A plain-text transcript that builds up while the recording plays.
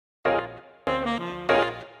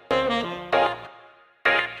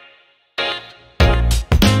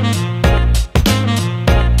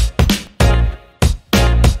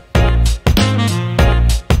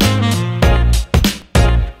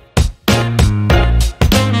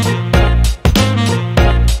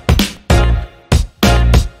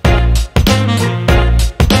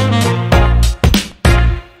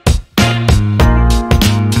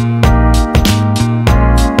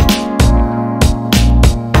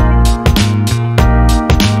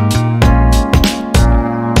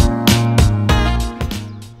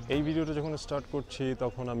Start করছি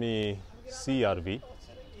তখন আমি সিআরভি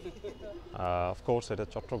অফ কোর্স এটা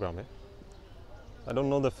চট্টগ্রামে I don't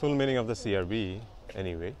know the full meaning of the CRV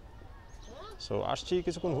anyway so আসছি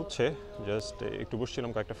কিছুক্ষণ হচ্ছে জাস্ট একটু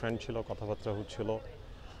বসছিলাম কয়েকটা ফ্রেন্ড ছিল কথাবার্তা হচ্ছিল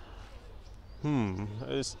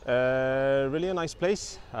it's really a nice place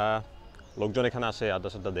লোকজন এখানে আসে আড্ডা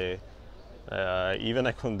সাড্ডা দেয় ইভেন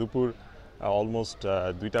এখন দুপুর অলমোস্ট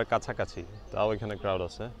 2টার কাছাকাছি তাও এখানে ক্রাউড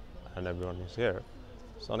আছে and everyone is here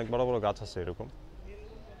so অনেক বড় বড় গাছ আছে এরকম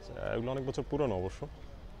এগুলো অনেক বছর পুরনো অবশ্য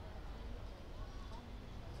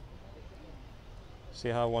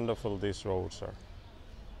see how wonderful these roads are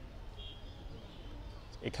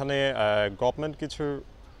এখানে গভর্নমেন্ট কিছু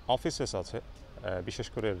অফিসেস আছে বিশেষ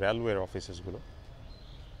করে রেলওয়ের অফিসেসগুলো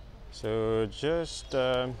so just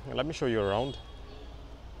let me show you around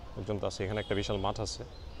একজন তো আছে এখানে একটা বিশাল মাঠ আছে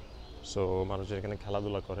so মানুষজন এখানে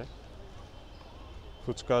খেলাধুলা করে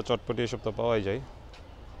ফুচকা চটপটি এসব তো পাওয়াই যায়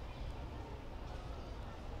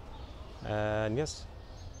and yes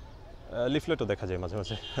লিফলেটও দেখা যায় মাঝে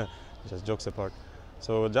মাঝে just jokes apart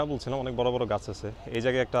so যা বলছিলাম অনেক বড় বড় গাছ আছে এই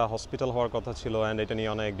জায়গায় একটা হসপিটাল হওয়ার কথা ছিল and এটা নিয়ে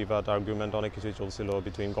অনেক ডিবেট আর্গুমেন্ট অনেক কিছুই চলছিল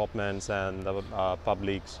between governments and the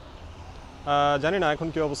publics জানি না এখন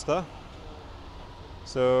কি অবস্থা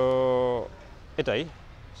so এটাই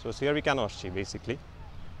so সিআরভি কেন আসছি বেসিক্যালি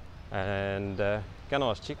and কেন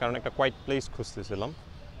আসছি কারণ একটা কোয়াইট প্লেস খুঁজতেছিলাম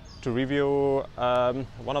to review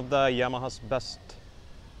one of the Yamaha's best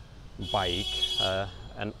bike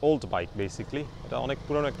an old bike basically এটা অনেক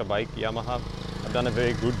পুরনো একটা bike Yamaha have done a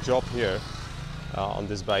very good job here on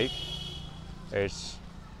this bike it's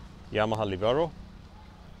Yamaha Libero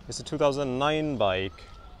it's a 2009 bike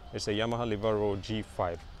it's a Yamaha Libero G5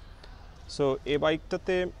 so এই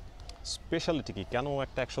বাইকটাতে speciality কি কেন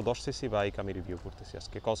একটা 110cc bike আমি review করতেছি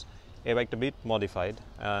আজকে cause এই বাইকটা bit modified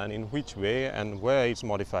and in which way and where it's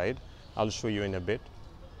modified I'll show you in a bit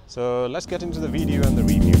so let's get into the video and the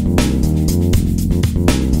review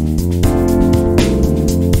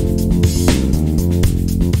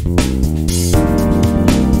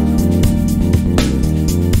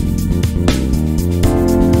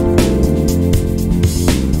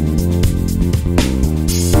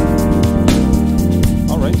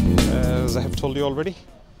told you already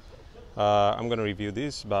I'm going to review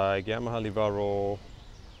this by Yamaha Libero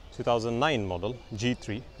 2009 model G3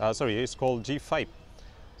 sorry it's called G5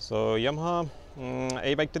 so Yamaha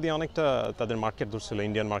এই বাইকটা দিয়ে অনেকটা তাদের market ধরছিল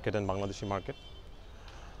Indian market and Bangladeshi market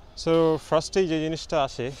so ফার্স্টেই যে জিনিসটা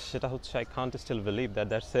আসে সেটা হচ্ছে I can't still believe that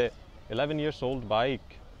that's a 11 years old bike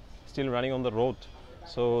still running on the road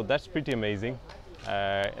so that's pretty amazing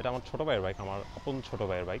এটা আমার ছোট ভাইয়ের বাইক আমার আপন ছোট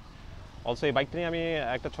ভাইয়ের বাইক also এই বাইকটা নিয়ে আমি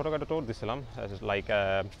একটা ছোটখাটো ট্যুর দিছিলাম লাইক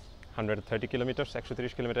 130 কিলোমিটার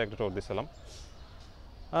 130 কিলোমিটার একটা ট্যুর দিছিলাম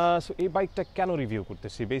সো এই বাইকটা কেন রিভিউ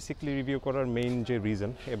করতেছি বেসিক্যালি রিভিউ করার মেইন যে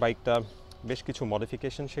রিজন এই বাইকটা বেশ কিছু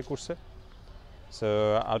মডিফিকেশন সে করছে so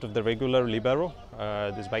out of the regular লিবেরো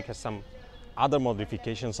this bike has some other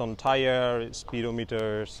modifications on tyre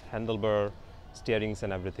স্পিডোমিটার্স handlebar স্টিয়ারিংস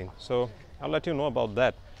and everything so I let you know about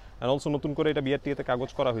that and also নতুন করে এটা বিআরটিএতে কাগজ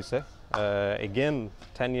করা হয়েছে again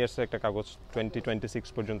 10 years একটা কাগজ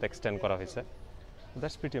 2026 পর্যন্ত এক্সটেন্ড করা হয়েছে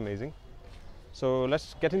that's pretty amazing so let's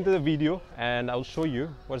get into the video and I'll show you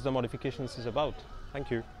what the modifications is about thank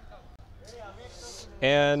you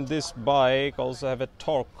and this bike also have a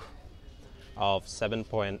torque of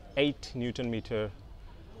 7.8 newton meter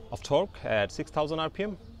of torque at 6000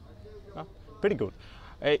 rpm pretty good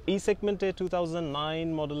এই সেগমেন্টে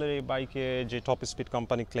 2009 মডেলের এই বাইকে যে top speed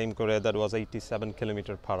company claim করে that was 87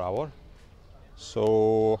 kilometre per hour so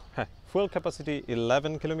fuel capacity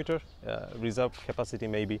 11 kilometre reserve capacity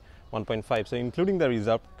maybe 1.5 so including the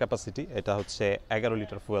reserve capacity এটা হচ্ছে 11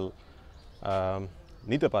 litre fuel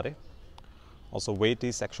নিতে পারে অলসো ওয়েট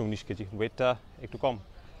ইজ 119 কেজি ওয়েটটা একটু কম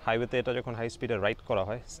হাইওয়েতে এটা যখন হাই স্পিডে রাইড করা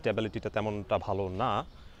হয় স্টেবিলিটিটা তেমনটা ভালো না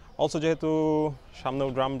অলসো যেহেতু সামনেও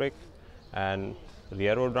drum brake and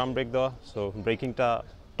রিয়ারও drum brake দেওয়া সো ব্রেকিংটা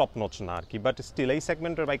টপ নচ না আর কি বাট স্টিল এই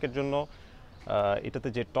সেগমেন্টের বাইকের জন্য এটাতে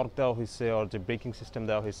যে টর্ক দেওয়া হয়েছে আর যে ব্রেকিং সিস্টেম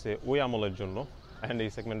দেওয়া হয়েছে ওই আমলের জন্য অ্যান্ড এই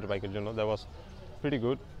সেগমেন্টের বাইকের জন্য that was pretty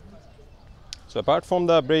good so apart from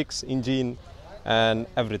the ব্রেকস engine and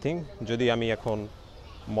everything যদি আমি এখন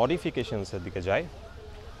মডিফিকেশনসের দিকে যাই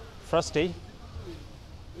ফার্স্টেই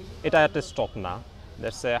এটা একটা স্টক না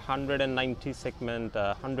দ্যাটস এ 190 সেগমেন্ট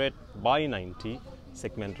 100/90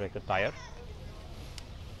 সেগমেন্টের একটা টায়ার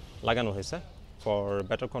লাগানো হয়েছে for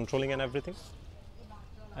better controlling and everything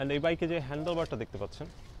and এই বাইকে যে হ্যান্ডেলবারটা দেখতে পাচ্ছেন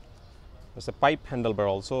it's a pipe handlebar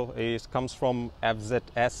also it comes from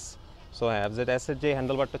FZS so FZS এর যে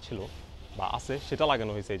হ্যান্ডেলবারটা ছিল বা আছে সেটা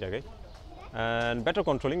লাগানো হয়েছে এই জায়গায় and better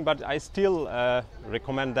controlling but I still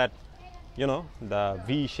recommend that you know, the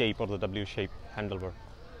V shape or the W shape handlebar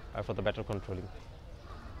for the better controlling.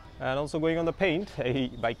 And also going on the paint, a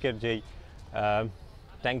biker J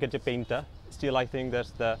tanker je paint ta, still I think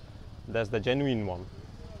that's the genuine one.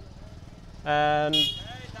 And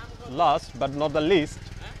last but not the least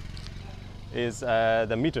is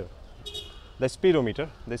the meter, the speedometer.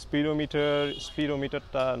 The speedometer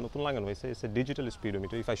ta notun lagano hoyse, it's a digital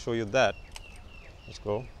speedometer. If I show you that, let's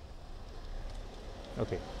go.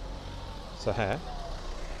 Okay, so হ্যাঁ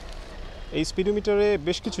এই স্পিডোমিটারে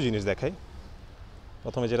বেশ কিছু জিনিস দেখায়।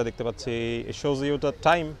 প্রথমে যেটা দেখতে পাচ্ছি, it shows you the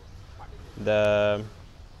time, the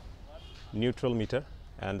neutral meter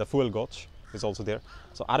and the fuel gauge is also there.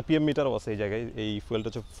 So RPM meter আছে এই জায়গায়, এই ফুয়েলটা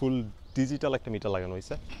হচ্ছে ফুল ডিজিটাল একটা মিটার লাগানো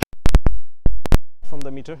হয়েছে। From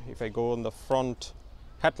the meter, if I go on the front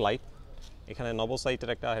headlight, এখানে Novsight এর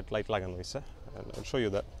একটা হেডলাইট লাগানো হয়েছে, and I'll show you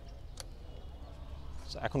that.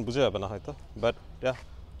 So এখন বুঝা যাবে না হয়তো, but yeah,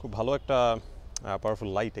 খুব ভালো একটা powerful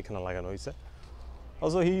light এখানে লাগানো হয়েছে।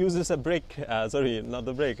 Also he uses a brake, sorry, not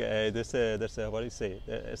the brake, there's a what do you say,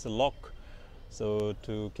 it's a lock, so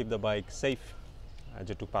to keep the bike safe,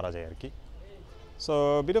 যেটুকু পারা যায় আর কি। So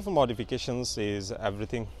beautiful modifications is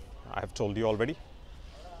everything I have told you already.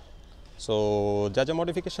 So যা যা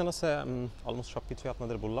modification আছে almost সব কিছুই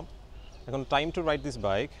আপনাদের বললাম। এখন time to ride this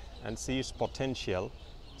bike and see its potential,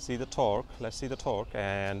 see the torque. Let's see the torque,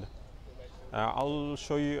 and I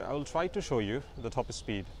will try to show you the top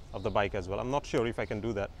speed of the bike as well. I'm not sure if I can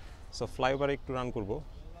do that, so flyover ekটু run করব,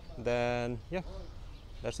 then yeah,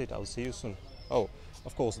 that's it. I'll see you soon. Oh,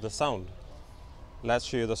 of course, the sound. Let's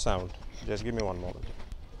show you the sound. Just give me one moment.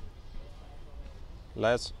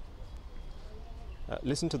 Let's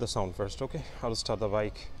listen to the sound first. Okay, I'll start the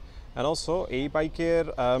bike. And also a biker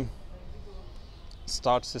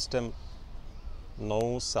start system, no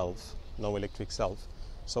self, no electric self,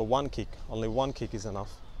 so one kick, only one kick is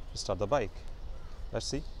enough to start the bike. Let's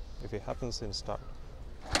see if it happens in start.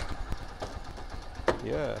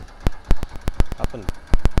 Yeah, happened.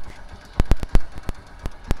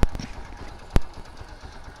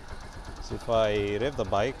 So if I rev the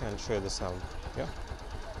bike and show you the sound. Yeah.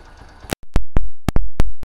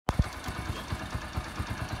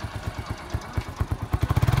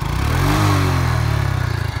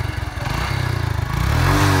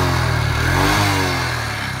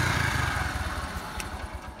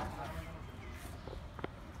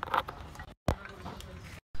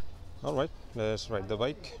 Alright, let's ride the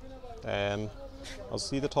bike and I'll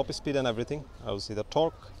see the top speed and everything. I'll see the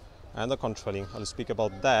torque and the controlling. I'll speak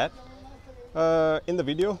about that in the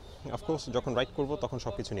video. Of course, যখন ride করব তখন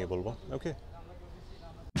সবকিছু নিয়ে বলবো। Okay.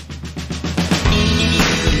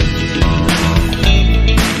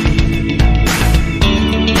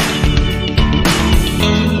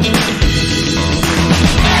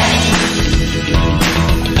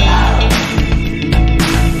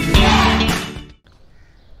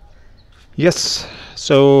 Yes,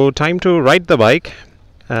 so time to ride the bike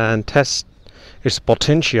and test its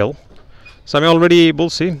potential. So আমি already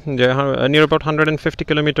বলছি যে near about 150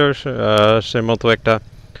 kilometre এর মতো একটা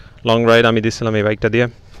লং রাইড আমি দিছিলাম এই বাইকটা দিয়ে,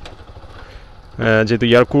 যেহেতু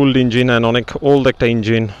এয়ার কুলড ইঞ্জিন অ্যান্ড অনেক ওল্ড একটা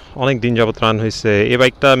ইঞ্জিন, অনেক দিন যাবত রান হয়েছে। এই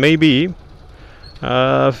বাইকটা মেবি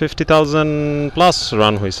 50,000 প্লাস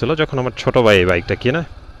রান হয়েছিল যখন আমার ছোটো ভাই এই বাইকটা কিনে,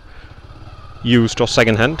 used or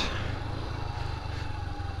second hand.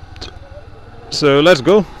 So let's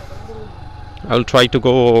go. I'll try to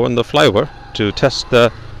go on the flyover to test the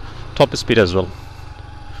top speed as well.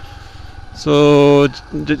 So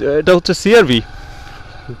এটা হচ্ছে CRV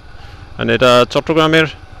and এটা চট্টগ্রামের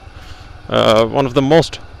one of the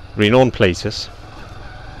most renowned places.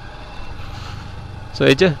 So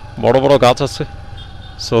এই যে বড় বড় গাছ আছে,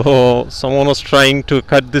 so someone was trying to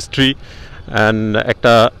cut this tree and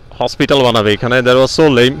একটা hospital বানাবে এখানে. That was so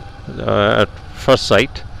lame at first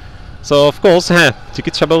sight. So of course হ্যাঁ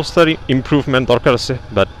চিকিৎসা ব্যবস্থার ইমপ্রুভমেন্ট দরকার আছে,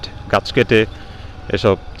 বাট গাছ কেটে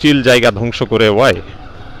এসব চিল জায়গা ধ্বংস করে why?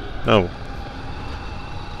 No.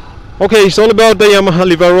 Okay, it's all about the Yamaha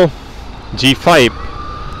Libero G5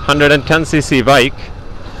 110cc bike.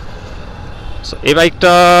 So এই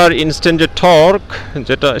বাইকটার ইনস্ট্যান্ট যে টর্ক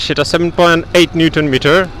সেটা 7.8 Newton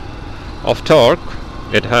metre of torque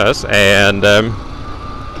it has, and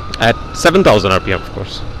at 7,000 RPM of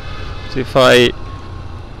course. So if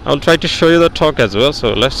I'll try to show you the torque as well. So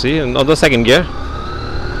let's see on the second gear.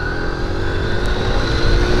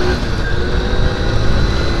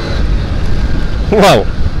 Wow,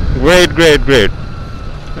 great.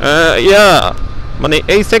 Yeah, মানে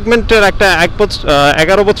এই সেগমেন্টের একটা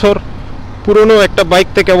 11 বছর পুরনো একটা bike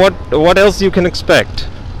থেকে what else you can expect,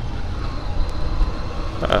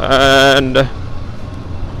 and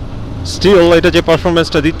still এটা যে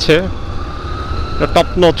পারফরম্যান্সটা দিচ্ছে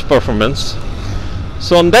top-notch performance.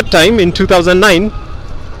 So on that time in 2009,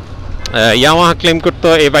 Yamaha claim করতো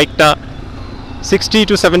এই বাইকটা 60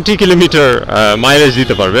 to 70 কিলোমিটার মাইলেজ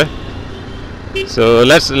দিতে পারবে. So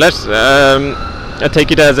let's take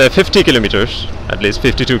it as 50 kilometers, at least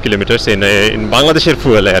 52 kilometers in Bangladesh's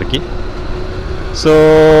fuel আর কি. So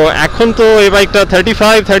এখন তো এই বাইকটা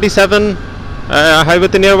 35 37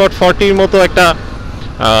 হাইওয়েতে নিয়ে about 40 এর মতো একটা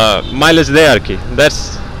মাইলেজ দেয় আর কি.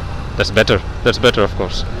 That's better of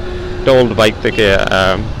course. The old bike থেকে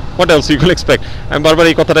what else you can expect? আমি বারবার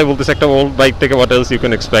এই কথাটাই বলতেছি, একটা old bike থেকে what else you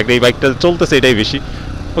can expect? এই বাইকটা চলতেছে এটাই বেশি.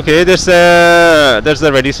 Okay, there's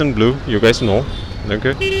the Radisson Blue, you guys know.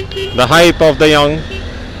 Okay, the hype of the young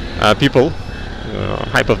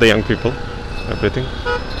people, everything.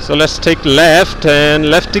 So let's take left, and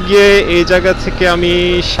left গিয়ে এই জায়গা থেকে আমি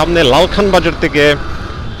সামনে লালখান বাজার থেকে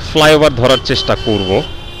ফ্লাইওভার ধরার চেষ্টা করব.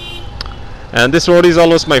 And this road is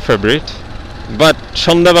always my favorite, but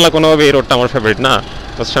সন্ধ্যাবেলা কোনোভাবে এই রোডটা আমার ফেভারিট না.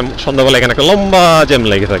 সন্ধ্যাবেলা এখানে একটা লম্বা জ্যাম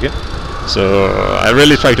লেগে থাকে. So I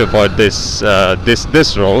really try to avoid this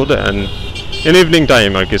road, and in evening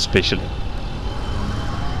time আর কি especially.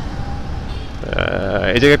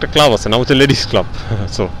 এই জায়গায় একটা ক্লাব আছে, নাম হচ্ছে লেডিস ক্লাব.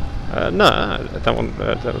 So না তেমন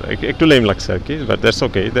একটু লেম লাগছে আর কি, but that's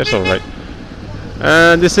okay, that's all right.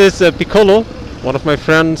 And this is Piccolo, one of my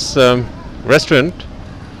friends' restaurant.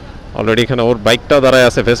 Already এখানে ওর বাইকটা দাঁড়ায়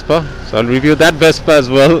আছে Vespa, so I'll review that Vespa as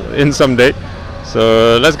well in some day. So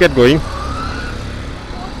let's get going.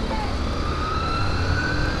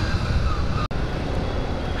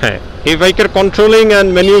 হ্যাঁ, এই বাইকের controlling and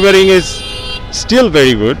manoeuvring is still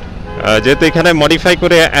very good. যেহেতু এখানে modify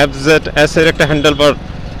করে FZS এর একটা হ্যান্ডেলবার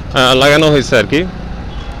লাগানো হয়েছে আর কি.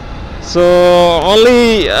 So only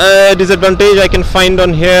disadvantage I can find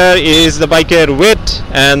on here is the biker weight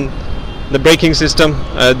and the braking system.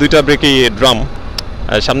 দুইটা ব্রেকই ড্রাম,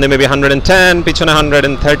 সামনে মেবি 110, পিছনে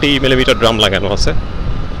 130 মিলিমিটার ড্রাম লাগানো আছে.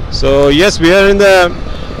 So yes, we are in the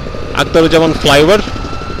Akhtarujaman flyover.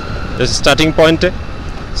 This is starting point.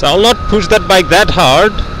 So I'll not push that bike that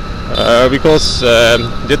hard because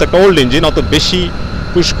যেটা cold engine অত বেশি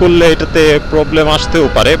push করলে এটাতে প্রবলেম আসতেও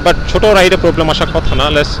পারে, বাট ছোট রাইডে প্রবলেম আসার কথা না.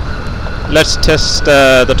 Let's test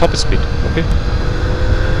the top speed. Okay.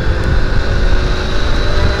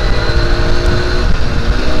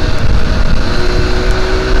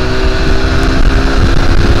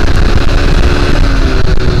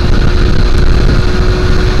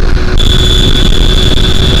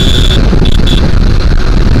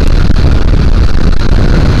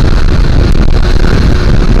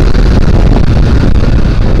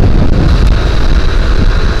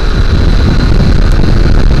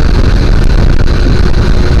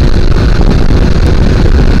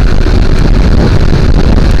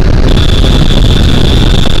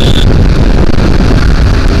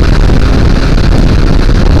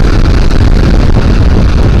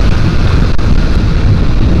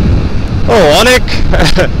 অনেক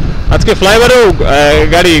আজকে ফ্লাইওভারেও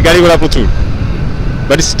গাড়ি ঘোড়া প্রচুর,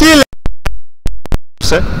 বাট স্টিল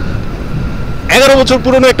 11 বছর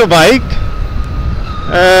পুরনো একটা বাইক,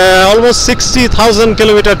 অলমোস্ট 60,000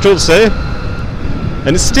 কিলোমিটার চলছে,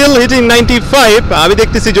 and still hitting 95. আমি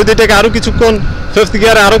দেখতেছি যদি এটাকে আরো কিছুক্ষণ ফিফথ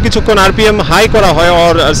গিয়ারে আরো কিছুক্ষণ আরপিএম হাই করা হয়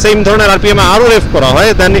or সেম ধরনের আরপিএম আরো রেভ করা হয়,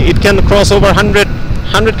 then it can cross over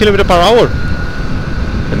 100 kilometre per hour.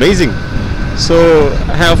 Amazing. So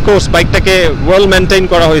হ্যাঁ, অফকোর্স বাইকটাকে ওয়েল মেনটেন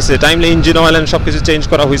করা হয়েছে, টাইমলি ইঞ্জিন অয়েল অ্যান্ড সব কিছু চেঞ্জ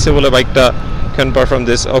করা হয়েছে বলে বাইকটা can perform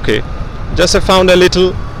this. Okay, just I found a little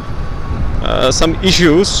some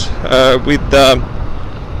issues with the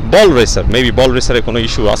ball racer. Maybe বল রেসারে কোনো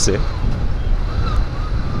ইস্যু আছে.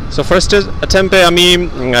 সো ফার্স্ট অ্যাটেম্পে আমি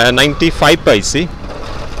 95 পাইছি,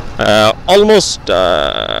 অলমোস্ট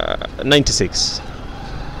 96,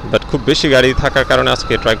 বাট খুব বেশি গাড়ি থাকার কারণে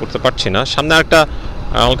আজকে ট্রাই করতে পারছি না. সামনে একটা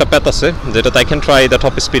হালকা প্যাথ আছে যেটাতে I can try the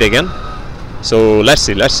top speed again. So let's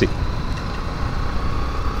see.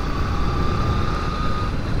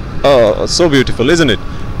 Oh, so beautiful, isn't it?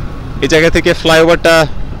 এই জায়গা থেকে ফ্লাইওভারটা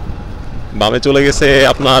বামে চলে গেছে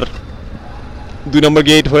আপনার 2 নম্বর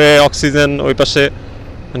গেট হয়ে অক্সিজেন ওই পাশে,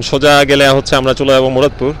 সোজা গেলে হচ্ছে আমরা চলে যাব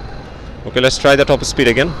মুরাদপুর. ওকে, let's try the top speed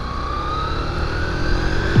again.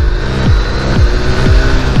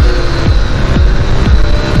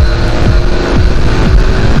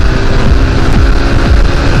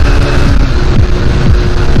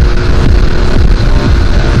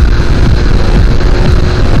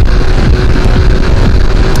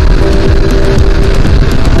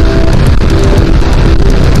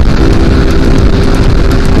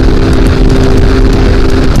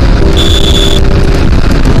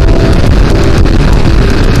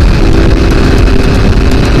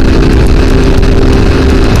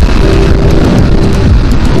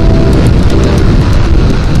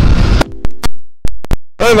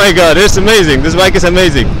 Oh my god, it's amazing. This bike is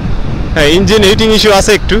amazing. Engine heating issue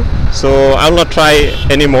আছে একটু, so I will not try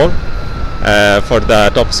anymore for the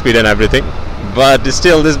top speed and everything. But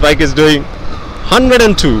still, this bike is doing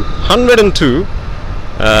 102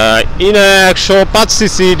 in a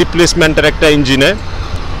 105cc displacement একটা ইঞ্জিনে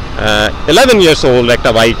 11 years old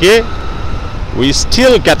একটা বাইকে we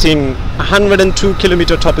still getting 102 km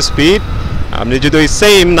top speed. আপনি যদি ওই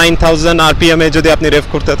same 9000 rpm এ যদি আপনি রেভ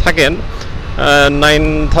করতে থাকেন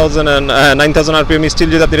 9000 rpm স্টিল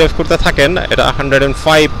যদি আপনি রেভ করতে থাকেন এটা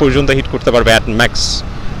 105 পর্যন্ত হিট করতে পারবে at max.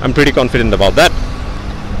 I'm pretty confident about that.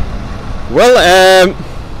 Well,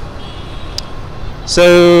 so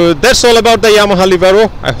that's all about the Yamaha Libero.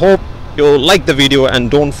 I hope you like the video and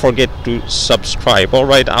don't forget to subscribe. All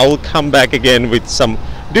right, I will come back again with some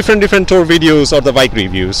different tour videos or the bike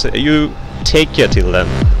reviews. You take care till then.